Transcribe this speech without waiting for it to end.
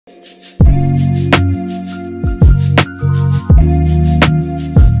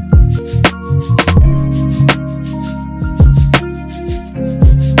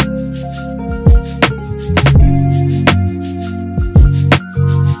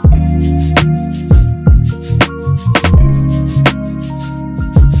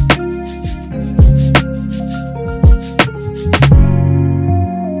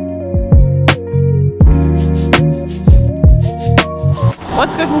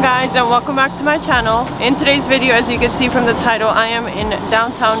Welcome guys, and welcome back to my channel. In today's video, as you can see from the title, I am in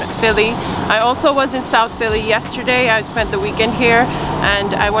downtown Philly. I also was in South Philly yesterday. I spent the weekend here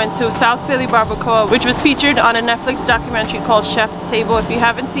and I went to South Philly Barbacoa, which was featured on a Netflix documentary called Chef's Table. If you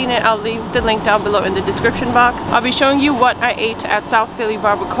haven't seen it, I'll leave the link down below in the description box. I'll be showing you what I ate at South Philly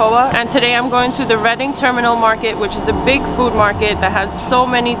Barbacoa, and today I'm going to the Reading Terminal Market, which is a big food market that has so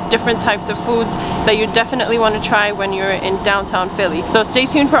many different types of foods that you definitely want to try when you're in downtown Philly. So stay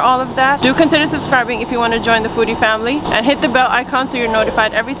tuned for all of that. Do consider subscribing if you want to join the foodie family, and hit the bell icon so you're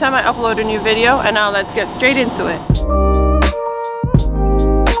notified every time I upload a new video. And now let's get straight into it.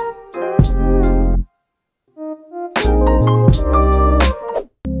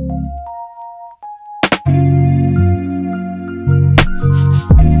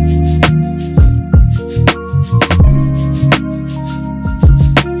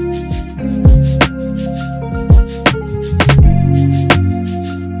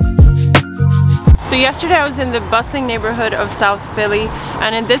 So yesterday I was in the bustling neighborhood of South Philly,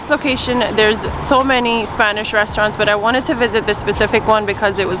 and in this location there's so many Spanish restaurants, but I wanted to visit this specific one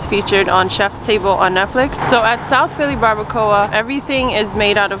because it was featured on Chef's Table on Netflix. So at South Philly Barbacoa, everything is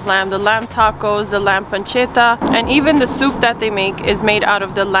made out of lamb. The lamb tacos, the lamb pancetta, and even the soup that they make is made out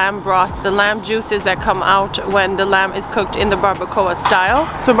of the lamb broth, the lamb juices that come out when the lamb is cooked in the barbacoa style.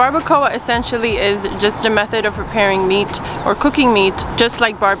 So barbacoa essentially is just a method of preparing meat or cooking meat just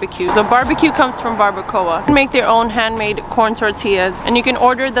like barbecue. So barbecue comes from barbacoa. You can make their own handmade corn tortillas, and you can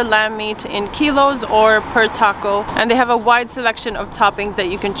order the lamb meat in kilos or per taco, and they have a wide selection of toppings that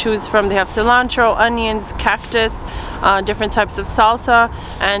you can choose from. They have cilantro, onions, cactus, different types of salsa,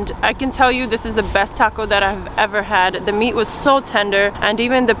 and I can tell you this is the best taco that I've ever had. The meat was so tender, and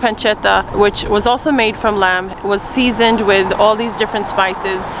even the pancetta, which was also made from lamb, was seasoned with all these different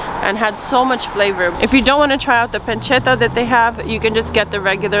spices and had so much flavor. If you don't want to try out the pancetta that they have, you can just get the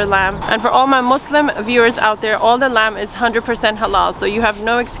regular lamb. And for all my Muslim viewers out there, all the lamb is 100% halal, so you have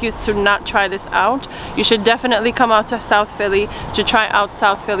no excuse to not try this out. You should definitely come out to South Philly to try out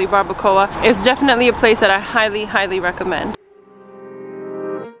South Philly Barbacoa. It's definitely a place that I highly recommend.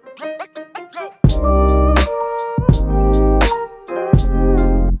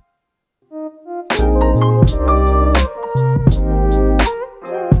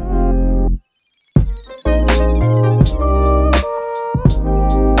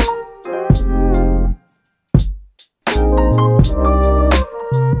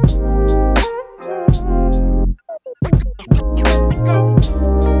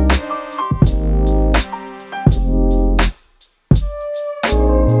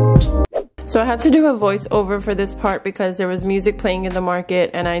 So I had to do a voiceover for this part because there was music playing in the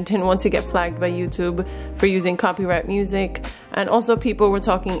market and I didn't want to get flagged by YouTube for using copyright music, and also people were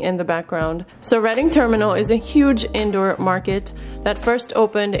talking in the background. So Reading Terminal is a huge indoor market that first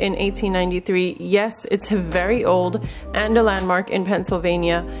opened in 1893. Yes, it's very old and a landmark in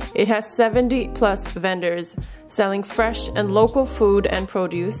Pennsylvania. It has 70+ vendors selling fresh and local food and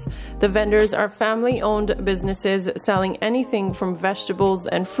produce. The vendors are family-owned businesses selling anything from vegetables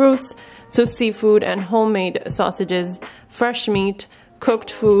and fruits to seafood and homemade sausages, fresh meat,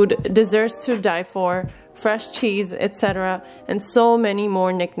 cooked food, desserts to die for, fresh cheese, etc., and so many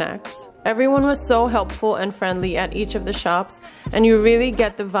more knickknacks. Everyone was so helpful and friendly at each of the shops, and you really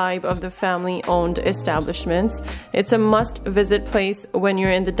get the vibe of the family-owned establishments. It's a must-visit place when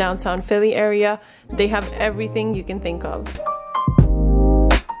you're in the downtown Philly area. They have everything you can think of.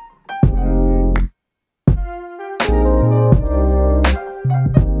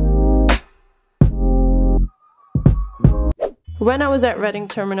 When I was at Reading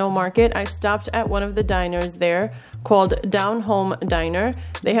Terminal Market, I stopped at one of the diners there called Down Home Diner.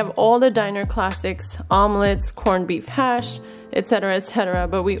 They have all the diner classics, omelets, corned beef hash, etc., etc.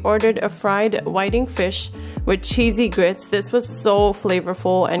 But we ordered a fried whiting fish with cheesy grits. This was so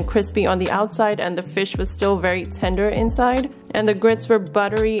flavorful and crispy on the outside, and the fish was still very tender inside. And the grits were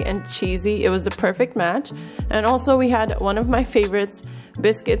buttery and cheesy. It was the perfect match. And also we had one of my favorites,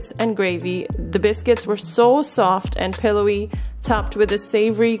 biscuits and gravy. The biscuits were so soft and pillowy, topped with a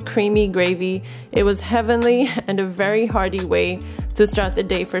savory, creamy gravy. It was heavenly and a very hearty way to start the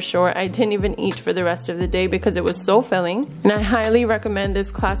day for sure. I didn't even eat for the rest of the day because it was so filling. And I highly recommend this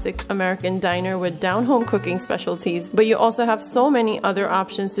classic American diner with down-home cooking specialties. But you also have so many other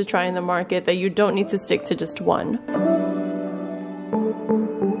options to try in the market that you don't need to stick to just one.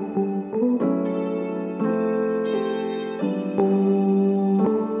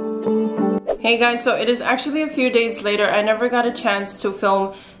 Hey guys, so it is actually a few days later. I never got a chance to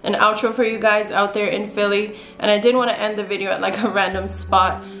film an outro for you guys out there in Philly, and I didn't want to end the video at like a random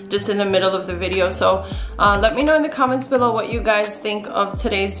spot just in the middle of the video. So let me know in the comments below what you guys think of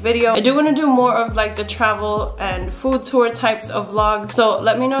today's video. I do want to do more of like the travel and food tour types of vlogs, so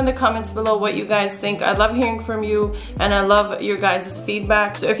let me know in the comments below what you guys think. I love hearing from you and I love your guys'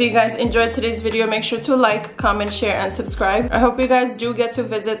 feedback. So if you guys enjoyed today's video, make sure to like, comment, share, and subscribe. I hope you guys do get to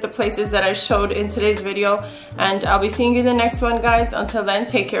visit the places that I showed in today's video, and I'll be seeing you in the next one, guys. Until then,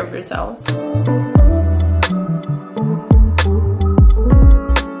 take care of yourselves.